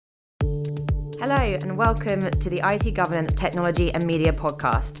Hello and welcome to the IT Governance, Technology and Media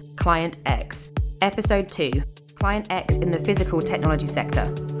podcast, Client X, Episode 2, Client X in the Physical Technology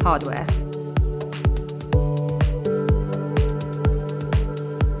Sector, Hardware.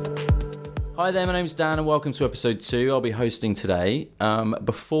 Hi there, my name's Dan and welcome to Episode 2. I'll be hosting today.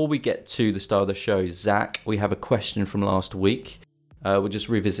 Before we get to the start of the show, Zach, we have a question from last week. We'll just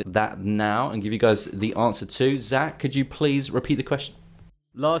revisit that now and give you guys the answer to. Zach, could you please repeat the question?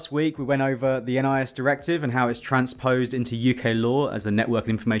 Last week, we went over the NIS directive and how it's transposed into UK law as the Network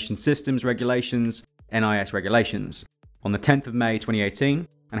and Information Systems Regulations, NIS regulations, on the 10th of May 2018,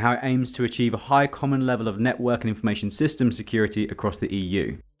 and how it aims to achieve a high common level of network and information system security across the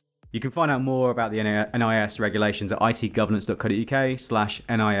EU. You can find out more about the NIS regulations at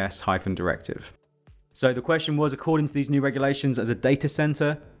itgovernance.co.uk/NIS-directive. So the question was, according to these new regulations, as a data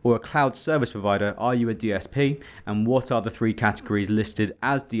center or a cloud service provider, are you a DSP? And what are the three categories listed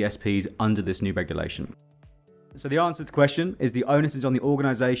as DSPs under this new regulation? So the answer to the question is the onus is on the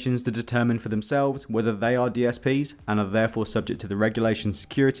organizations to determine for themselves whether they are DSPs and are therefore subject to the regulation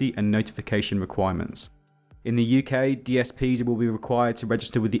security and notification requirements. In the UK, DSPs will be required to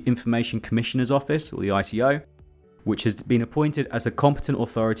register with the Information Commissioner's Office, or the ICO, which has been appointed as the competent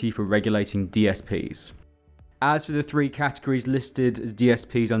authority for regulating DSPs. As for the three categories listed as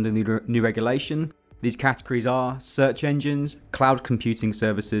DSPs under the new regulation, these categories are search engines, cloud computing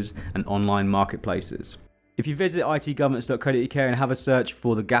services, and online marketplaces. If you visit itgovernance.co.uk and have a search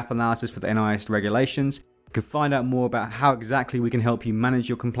for the gap analysis for the NIS regulations, you can find out more about how exactly we can help you manage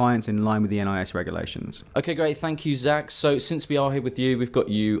your compliance in line with the NIS regulations. Okay, great. Thank you, Zach. So since we are here with you, we've got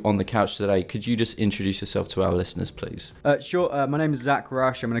you on the couch today. Could you just introduce yourself to our listeners, please? Sure. My name is Zach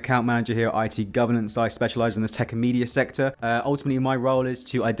Rush. I'm an account manager here at IT Governance. I specialize in the tech and media sector. Ultimately, my role is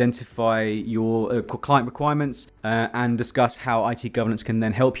to identify your client requirements and discuss how IT Governance can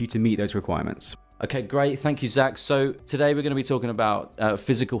then help you to meet those requirements. Okay, great. Thank you, Zach. So today we're going to be talking about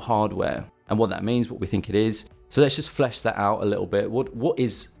physical hardware and what that means, what we think it is. So let's just flesh that out a little bit. What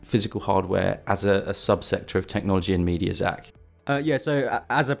is physical hardware as a subsector of technology and media, Zach? So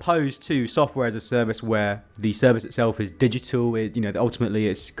as opposed to software as a service where the service itself is digital, ultimately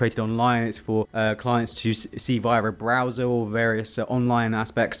it's created online, it's for clients to see via a browser or various online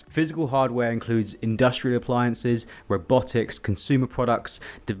aspects. Physical hardware includes industrial appliances, robotics, consumer products,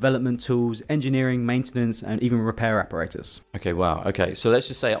 development tools, engineering, maintenance, and even repair apparatus. Okay, wow. Okay, so let's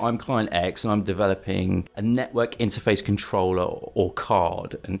just say I'm client X and I'm developing a network interface controller or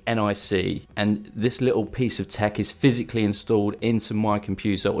card, an NIC, and this little piece of tech is physically installed into my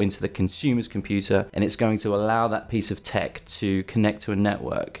computer or into the consumer's computer, and it's going to allow that piece of tech to connect to a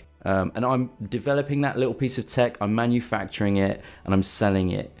network. And I'm developing that little piece of tech, I'm manufacturing it, and I'm selling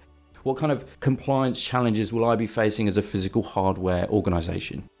it. What kind of compliance challenges will I be facing as a physical hardware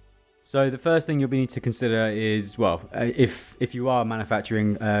organization? So the first thing you'll need to consider is, if you are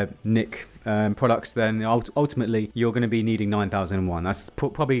manufacturing NIC products, then ultimately you're going to be needing 9001. That's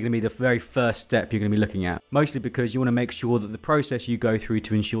probably going to be the very first step you're going to be looking at, mostly because you want to make sure that the process you go through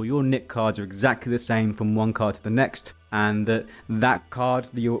to ensure your NIC cards are exactly the same from one card to the next, and that card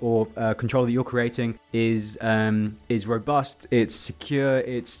or controller that you're creating is robust, it's secure,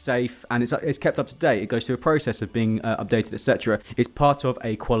 it's safe, and it's kept up to date. It goes through a process of being updated, etc. It's part of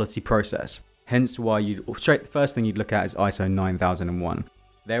a quality process. Hence why the first thing you'd look at is ISO 9001.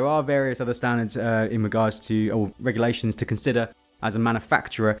 There are various other standards in regards to or regulations to consider as a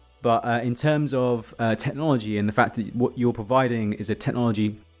manufacturer, but in terms of technology and the fact that what you're providing is a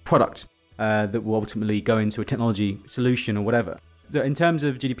technology product that will ultimately go into a technology solution or whatever. So in terms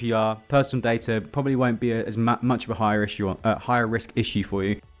of GDPR, personal data probably won't be as much of a higher risk issue for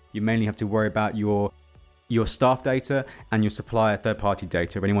you. You mainly have to worry about your staff data and your supplier third-party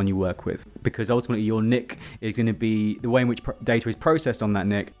data of anyone you work with, because ultimately your NIC is going to be, the way in which data is processed on that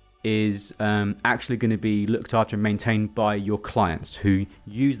NIC is actually going to be looked after and maintained by your clients who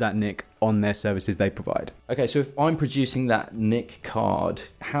use that NIC on their services they provide. Okay, so if I'm producing that NIC card,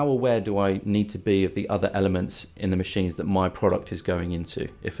 how aware do I need to be of the other elements in the machines that my product is going into,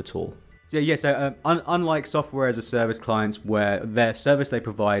 if at all? So unlike software as a service clients where their service they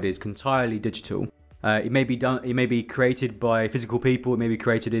provide is entirely digital, it may be created by physical people, it may be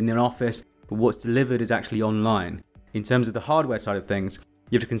created in an office, but what's delivered is actually online. In terms of the hardware side of things,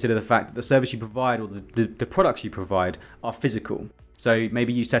 you have to consider the fact that the service you provide or the products you provide are physical. So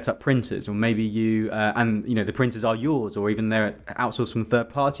maybe you set up printers, or maybe the printers are yours, or even they're outsourced from a third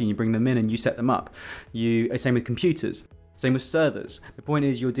party and you bring them in and you set them up. Same with computers, same with servers. The point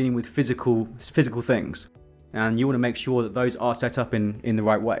is you're dealing with physical things, and you want to make sure that those are set up in the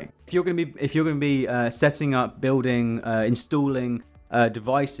right way. If you're going to be setting up, building, installing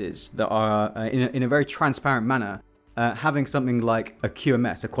devices that are in a very transparent manner, having something like a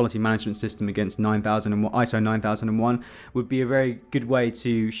QMS, a quality management system against ISO 9001, would be a very good way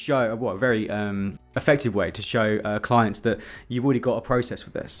to show, a very effective way to show clients that you've already got a process for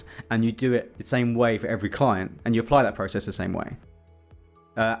this, and you do it the same way for every client, and you apply that process the same way.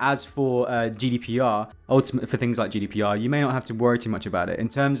 As for GDPR, ultimately for things like GDPR, you may not have to worry too much about it. In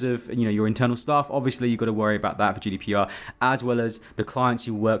terms of your internal staff, obviously you've got to worry about that for GDPR, as well as the clients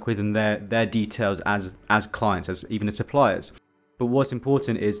you work with and their details as clients, as even the suppliers. But what's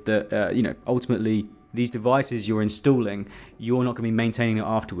important is that ultimately these devices you're installing, you're not going to be maintaining it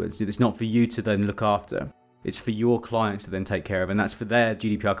afterwards. It's not for you to then look after. It's for your clients to then take care of, and that's for their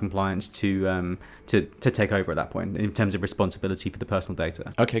GDPR compliance to take over at that point in terms of responsibility for the personal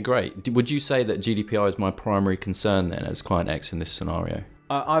data. Okay, great. Would you say that GDPR is my primary concern then as Client X in this scenario?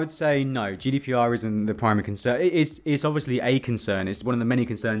 I would say no. GDPR isn't the primary concern. It's obviously a concern. It's one of the many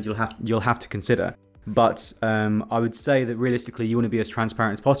concerns you'll have to consider. But I would say that realistically, you want to be as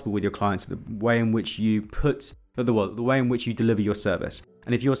transparent as possible with your clients. The way in which you the way in which you deliver your service,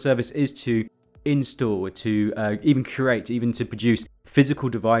 and if your service is to install, to even curate, even to produce physical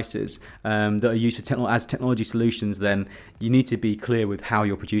devices that are used for as technology solutions, then you need to be clear with how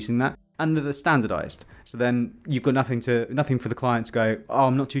you're producing that and that they're standardized. So then you've got nothing for the client to go, oh,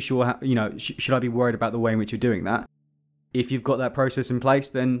 I'm not too sure how, should I be worried about the way in which you're doing that? If you've got that process in place,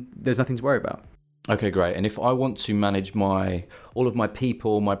 then there's nothing to worry about. Okay, great. And if I want to manage all of my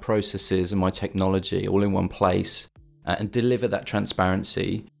people, my processes and my technology all in one place and deliver that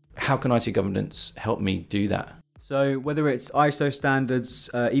transparency, how can IT governance help me do that? So whether it's ISO standards,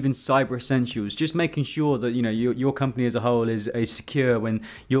 even cyber essentials, just making sure that your company as a whole is secure when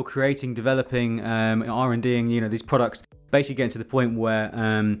you're creating, developing, R&Ding these products. Basically getting to the point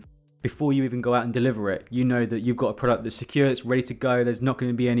where before you even go out and deliver it, you know that you've got a product that's secure, it's ready to go. There's not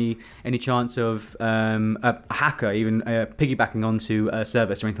going to be any chance of a hacker even piggybacking onto a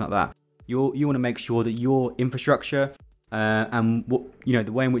service or anything like that. You want to make sure that your infrastructure and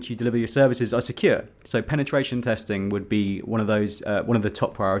the way in which you deliver your services are secure. So penetration testing would be one of the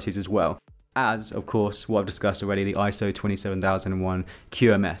top priorities, as well as, of course, what I've discussed already, the ISO 27001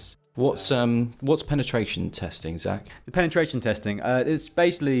 QMS. What's penetration testing, Zach? The penetration testing, it's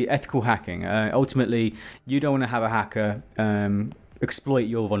basically ethical hacking. Ultimately, you don't want to have a hacker exploit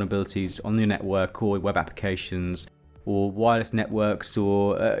your vulnerabilities on your network or web applications or wireless networks,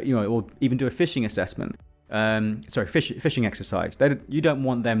 or or even do a phishing assessment. Phishing exercise. You don't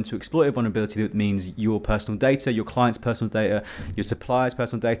want them to exploit a vulnerability that means your personal data, your client's personal data, your supplier's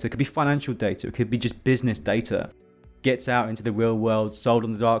personal data. It could be financial data. It could be just business data. Gets out into the real world, sold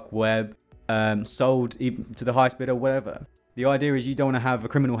on the dark web, sold even to the highest bidder, whatever. The idea is you don't want to have a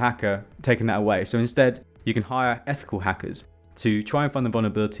criminal hacker taking that away. So instead, you can hire ethical hackers to try and find the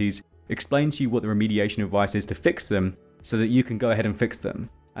vulnerabilities, explain to you what the remediation advice is to fix them, so that you can go ahead and fix them.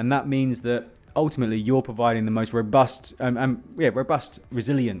 And that means that ultimately you're providing the most robust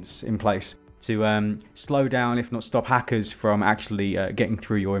resilience in place to slow down, if not stop, hackers from actually getting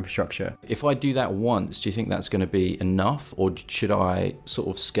through your infrastructure. If I do that once, do you think that's going to be enough, or should I sort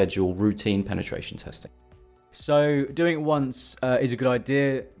of schedule routine penetration testing? So doing it once is a good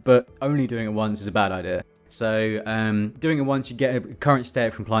idea, but only doing it once is a bad idea. So doing it once, you get a current state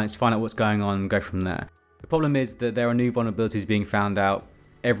of compliance, find out what's going on, and go from there. The problem is that there are new vulnerabilities being found out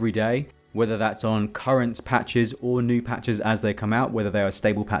every day, whether that's on current patches or new patches as they come out, whether they are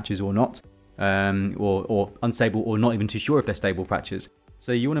stable patches or not, or unstable, or not even too sure if they're stable patches.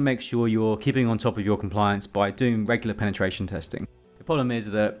 So you want to make sure you're keeping on top of your compliance by doing regular penetration testing. The problem is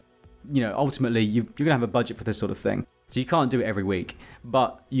that, ultimately you're going to have a budget for this sort of thing. So you can't do it every week,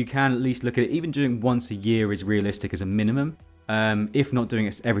 but you can at least look at it. Even doing once a year is realistic as a minimum. If not doing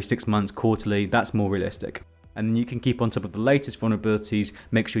it every 6 months, quarterly, that's more realistic. And then you can keep on top of the latest vulnerabilities,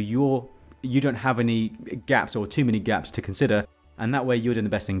 make sure you don't have any gaps or too many gaps to consider, and that way you're doing the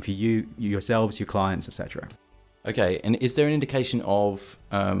best thing for yourselves, your clients, etc. Okay, and is there an indication of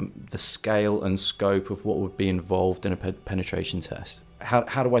the scale and scope of what would be involved in a penetration test?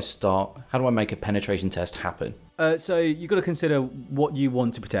 How do I start? How do I make a penetration test happen? So you've got to consider what you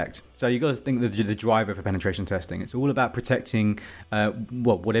want to protect. So you've got to think the driver for penetration testing. It's all about protecting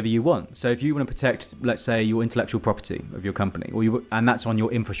whatever you want. So if you want to protect, let's say, your intellectual property of your company, and that's on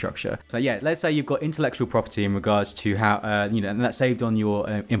your infrastructure. So yeah, let's say you've got intellectual property in regards to how and that's saved on your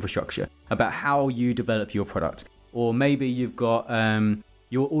infrastructure about how you develop your product. Or maybe you've got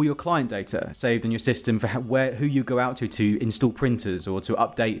all your client data saved on your system for who you go out to install printers or to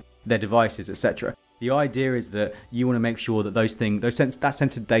update their devices, etc. The idea is that you want to make sure that that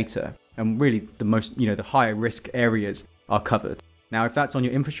sensitive data and really the most, the higher risk areas are covered. Now, if that's on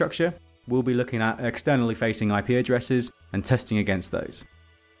your infrastructure, we'll be looking at externally facing IP addresses and testing against those.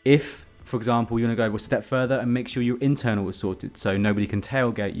 If, for example, you want to go a step further and make sure your internal is sorted, so nobody can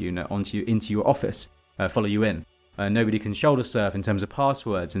tailgate you into your office, follow you in. Nobody can shoulder surf in terms of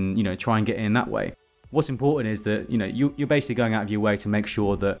passwords and try and get in that way. What's important is that you're basically going out of your way to make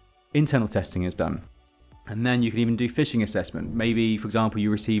sure that internal testing is done. And then you can even do phishing assessment. Maybe, for example,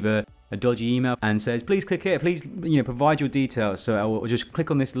 you receive a dodgy email and says, please click here, please provide your details. So I'll just click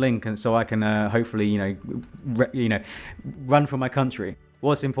on this link, and so I can hopefully run from my country.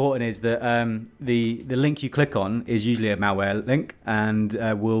 What's important is that the link you click on is usually a malware link, and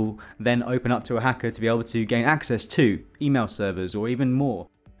will then open up to a hacker to be able to gain access to email servers or even more.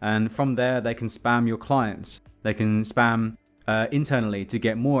 And from there, they can spam your clients. They can spam internally to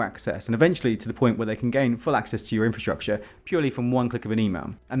get more access, and eventually to the point where they can gain full access to your infrastructure purely from one click of an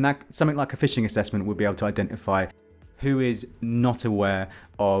email. And that something like a phishing assessment would be able to identify who is not aware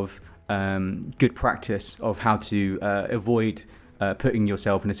of good practice of how to avoid putting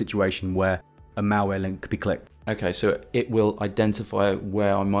yourself in a situation where a malware link could be clicked. Okay, so it will identify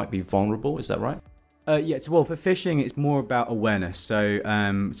where I might be vulnerable, is that right? Yes, well, for phishing, it's more about awareness. So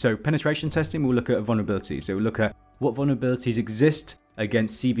penetration testing will look at vulnerabilities. So we'll look at what vulnerabilities exist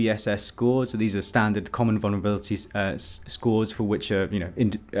against CVSS scores. So these are standard common vulnerabilities scores for which are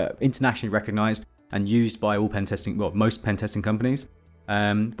internationally recognized and used by all most pen testing companies.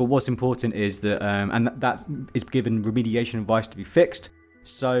 But what's important is that, and that is given remediation advice to be fixed.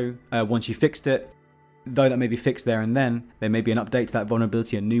 So once you fixed it, though that may be fixed there and then, there may be an update to that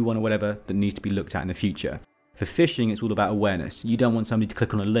vulnerability, a new one or whatever, that needs to be looked at in the future. For phishing, it's all about awareness. You don't want somebody to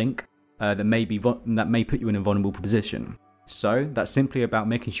click on a link that may put you in a vulnerable position. So that's simply about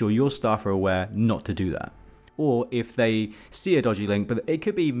making sure your staff are aware not to do that. Or if they see a dodgy link, but it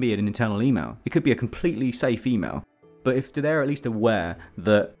could be an internal email, it could be a completely safe email, but if they're at least aware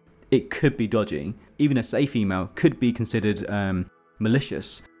that it could be dodgy, even a safe email could be considered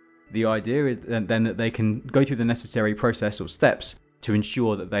malicious. The idea is then that they can go through the necessary process or steps to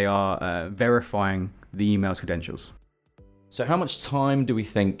ensure that they are verifying the email's credentials. So how much time do we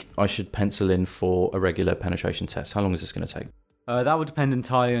think I should pencil in for a regular penetration test? How long is this going to take? That would depend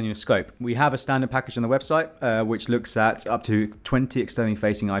entirely on your scope. We have a standard package on the website which looks at up to 20 externally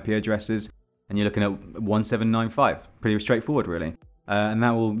facing IP addresses, and you're looking at 1795. Pretty straightforward, really. And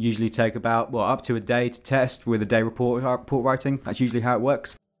that will usually take about up to a day to test with a day report writing. That's usually how it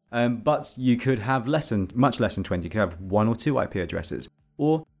works. But you could have much less than 20. You could have 1 or 2 IP addresses,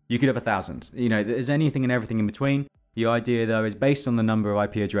 or you could have 1,000. There's anything and everything in between. The idea, though, is based on the number of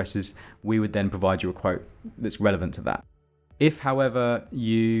IP addresses, we would then provide you a quote that's relevant to that. If, however,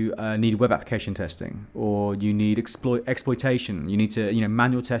 you need web application testing, or you need exploitation, you need to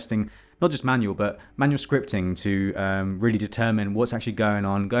manual testing, not just manual, but manual scripting to really determine what's actually going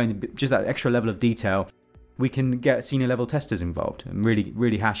on, going to just that extra level of detail, we can get senior level testers involved and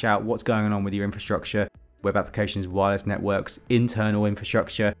really hash out what's going on with your infrastructure, web applications, wireless networks, internal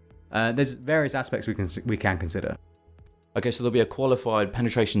infrastructure. There's various aspects we can consider. Okay, so there'll be a qualified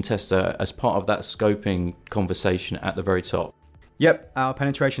penetration tester as part of that scoping conversation at the very top. Yep, our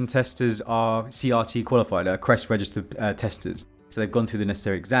penetration testers are CRT qualified, CREST registered testers. So they've gone through the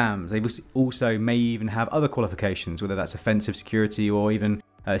necessary exams. They also may even have other qualifications, whether that's offensive security or even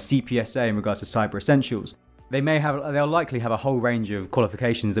CPSA in regards to cyber essentials. They'll likely have a whole range of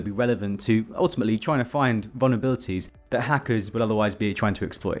qualifications that be relevant to ultimately trying to find vulnerabilities that hackers would otherwise be trying to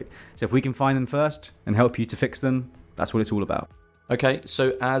exploit. So if we can find them first and help you to fix them, that's what it's all about. Okay,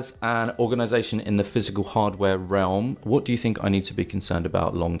 so as an organization in the physical hardware realm, what do you think I need to be concerned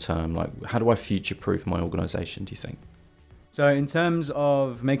about long term? Like, how do I future-proof my organization, do you think? So in terms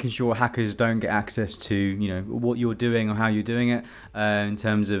of making sure hackers don't get access to, what you're doing or how you're doing it, in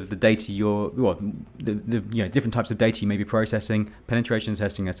terms of the data the different types of data you may be processing, penetration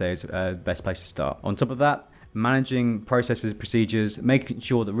testing, I'd say, is the best place to start. On top of that, managing processes, procedures, making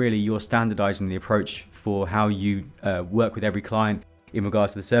sure that really you're standardizing the approach for how you work with every client in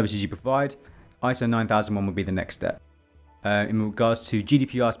regards to the services you provide. ISO 9001 would be the next step. In regards to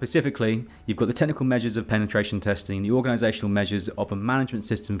GDPR specifically, you've got the technical measures of penetration testing, the organizational measures of a management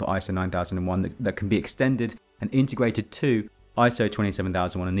system for ISO 9001 that can be extended and integrated to ISO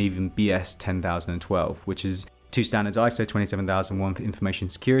 27001 and even BS 10012, which is two standards, ISO 27001 for information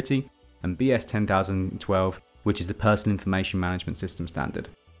security and BS 10012, which is the personal information management system standard.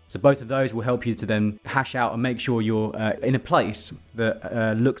 So both of those will help you to then hash out and make sure you're in a place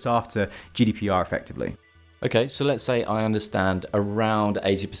that looks after GDPR effectively. Okay, so let's say I understand around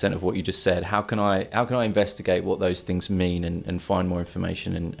 80% of what you just said. How can I investigate what those things mean and find more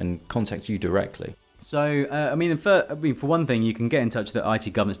information and contact you directly? So, for one thing, you can get in touch with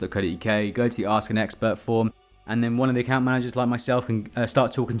itgovernance.co.uk, go to the Ask an Expert form, and then one of the account managers like myself can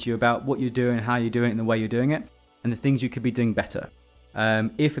start talking to you about what you're doing, how you're doing it, and the way you're doing it, and the things you could be doing better.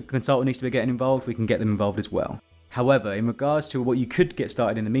 If a consultant needs to be getting involved, we can get them involved as well. However, in regards to what you could get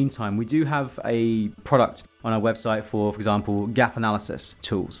started in the meantime, we do have a product on our website for example, gap analysis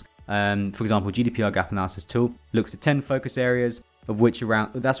tools. For example, GDPR gap analysis tool looks at 10 focus areas, of which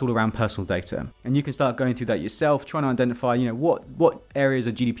that's all around personal data. And you can start going through that yourself, trying to identify, what areas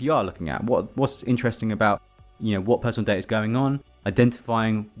of GDPR looking at, what's interesting about, what personal data is going on,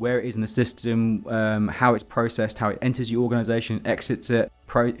 identifying where it is in the system, how it's processed, how it enters your organization, exits it,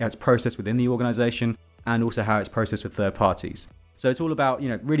 how it's processed within the organization, and also how it's processed with third parties. So it's all about,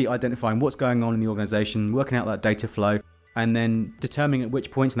 really identifying what's going on in the organization, working out that data flow, and then determining at which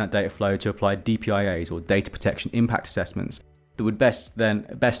points in that data flow to apply DPIAs, or data protection impact assessments, that would best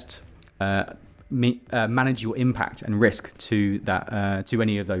manage your impact and risk to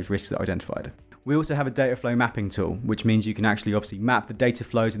any of those risks that are identified. We also have a data flow mapping tool, which means you can actually obviously map the data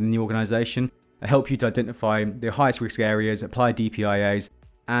flows in the organization, help you to identify the highest risk areas, apply DPIAs,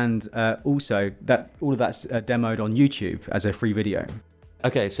 and also all of that's demoed on YouTube as a free video.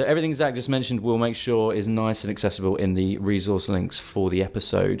 Okay, so everything Zach just mentioned we'll make sure is nice and accessible in the resource links for the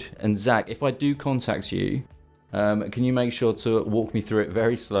episode. And Zach, if I do contact you, can you make sure to walk me through it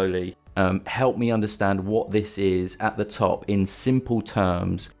very slowly, help me understand what this is at the top in simple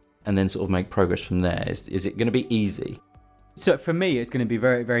terms, and then sort of make progress from there? Is it going to be easy? So for me, it's going to be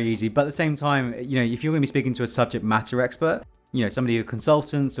very, very easy. But at the same time, if you're going to be speaking to a subject matter expert, somebody who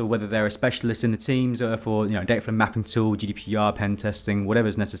consultants, or whether they're a specialist in the teams for, data flow mapping tool, GDPR, pen testing,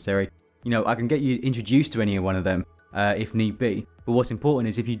 whatever's necessary, I can get you introduced to any one of them if need be. But what's important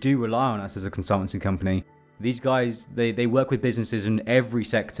is if you do rely on us as a consultancy company, these guys, they work with businesses in every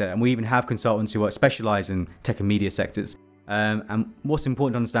sector, and we even have consultants who specialize in tech and media sectors. And what's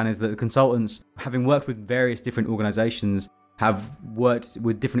important to understand is that the consultants, having worked with various different organizations, have worked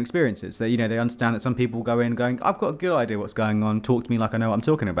with different experiences. They understand that some people go in going, I've got a good idea what's going on, talk to me like I know what I'm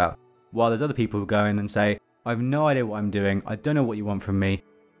talking about. While there's other people who go in and say, I have no idea what I'm doing, I don't know what you want from me,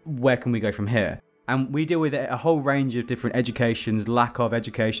 where can we go from here? And we deal with a whole range of different educations, lack of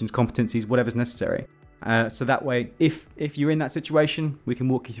educations, competencies, whatever's necessary. So that way, if you're in that situation, we can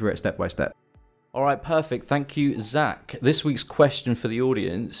walk you through it step by step. All right, perfect. Thank you, Zach. This week's question for the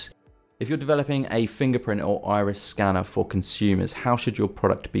audience: if you're developing a fingerprint or iris scanner for consumers, how should your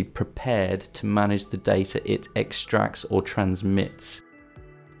product be prepared to manage the data it extracts or transmits?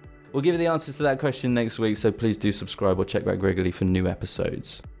 We'll give you the answers to that question next week, so please do subscribe or check back regularly for new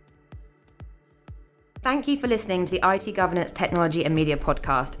episodes. Thank you for listening to the IT Governance Technology and Media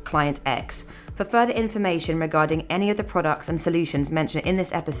podcast, Client X. For further information regarding any of the products and solutions mentioned in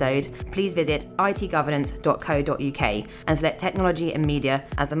this episode, please visit itgovernance.co.uk and select Technology and Media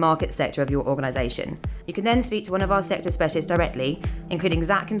as the market sector of your organisation. You can then speak to one of our sector specialists directly, including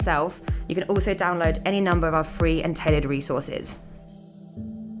Zach himself. You can also download any number of our free and tailored resources.